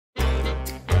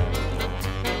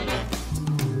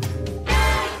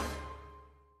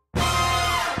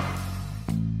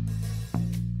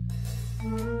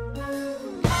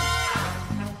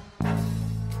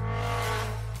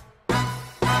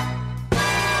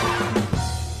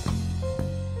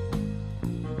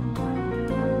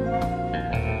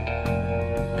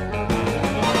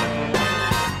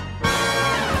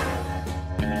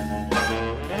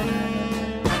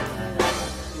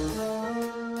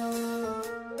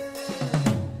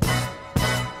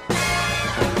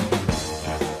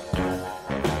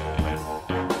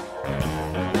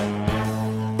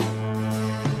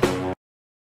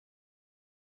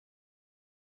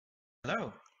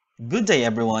Good day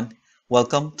everyone,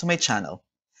 welcome to my channel.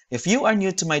 If you are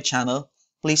new to my channel,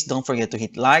 please don't forget to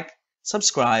hit like,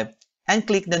 subscribe, and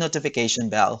click the notification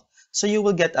bell so you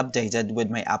will get updated with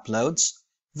my uploads,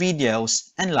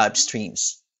 videos, and live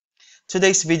streams.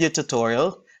 Today's video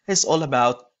tutorial is all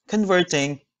about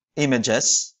converting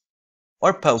images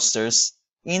or posters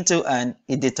into an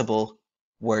editable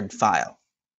Word file.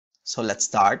 So let's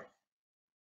start.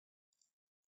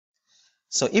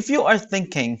 So if you are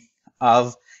thinking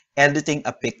of editing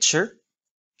a picture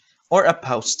or a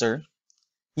poster,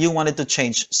 you wanted to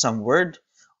change some word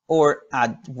or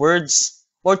add words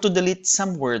or to delete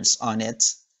some words on it,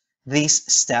 these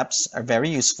steps are very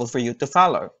useful for you to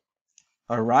follow.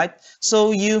 Alright,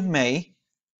 so you may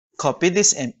copy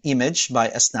this image by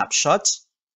a snapshot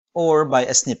or by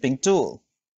a snipping tool.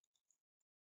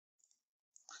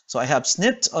 So I have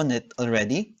snipped on it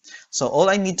already. So all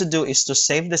I need to do is to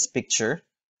save this picture.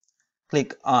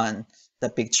 Click on the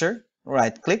picture,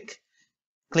 right click,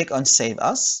 click on Save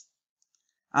As,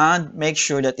 and make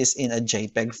sure that it's in a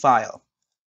JPEG file.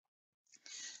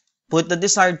 Put the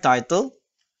desired title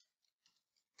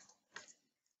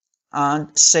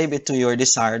and save it to your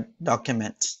desired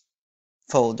document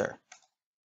folder.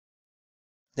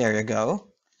 There you go.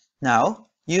 Now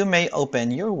you may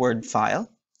open your Word file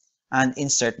and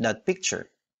insert that picture.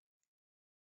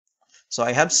 So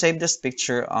I have saved this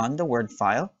picture on the Word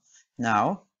file.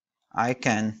 Now I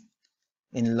can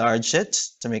enlarge it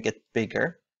to make it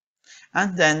bigger,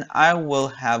 and then I will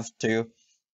have to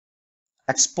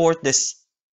export this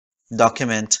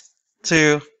document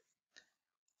to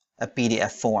a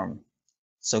PDF form.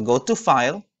 So go to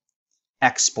File,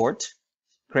 Export,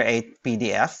 Create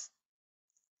PDF,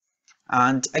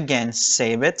 and again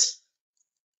save it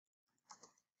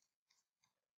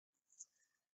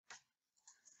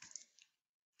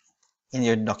in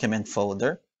your document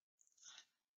folder.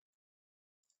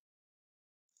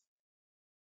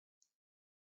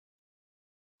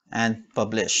 And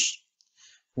publish.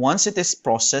 Once it is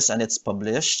processed and it's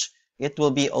published, it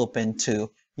will be open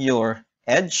to your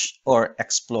Edge or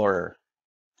Explorer.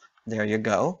 There you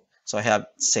go. So I have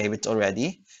saved it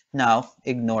already. Now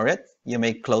ignore it. You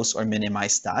may close or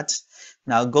minimize that.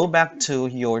 Now go back to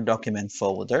your document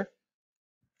folder.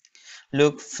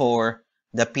 Look for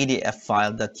the PDF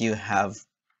file that you have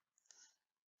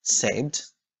saved.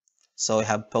 So I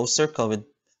have poster COVID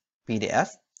PDF.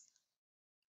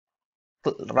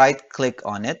 Right click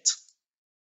on it,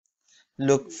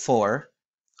 look for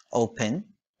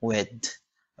open with,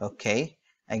 okay,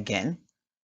 again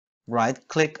right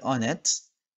click on it,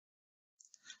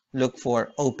 look for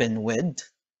open with,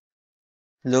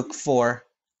 look for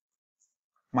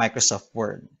Microsoft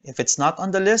Word. If it's not on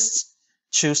the list,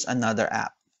 choose another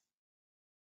app.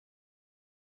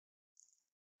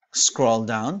 Scroll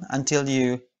down until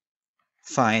you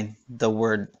find the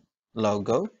Word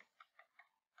logo.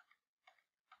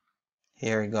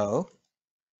 Here we go,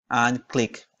 and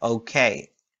click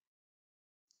OK.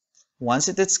 Once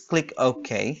it is click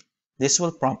OK, this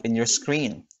will prompt in your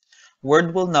screen.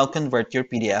 Word will now convert your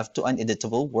PDF to an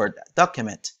editable Word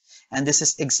document, and this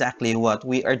is exactly what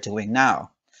we are doing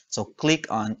now. So click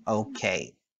on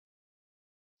OK.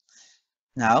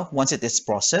 Now, once it is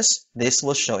processed, this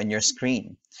will show in your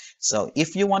screen. So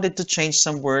if you wanted to change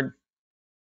some word,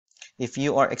 if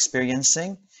you are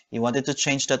experiencing, you wanted to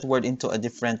change that word into a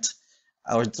different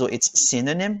or to its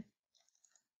synonym,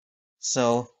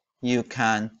 so you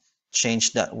can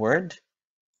change that word.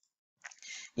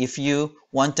 If you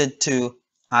wanted to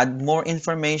add more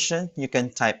information, you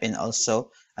can type in also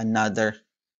another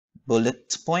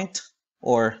bullet point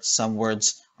or some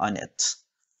words on it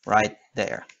right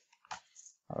there.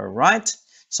 All right,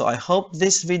 so I hope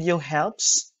this video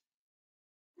helps.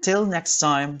 Till next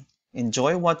time,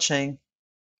 enjoy watching.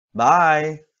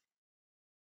 Bye.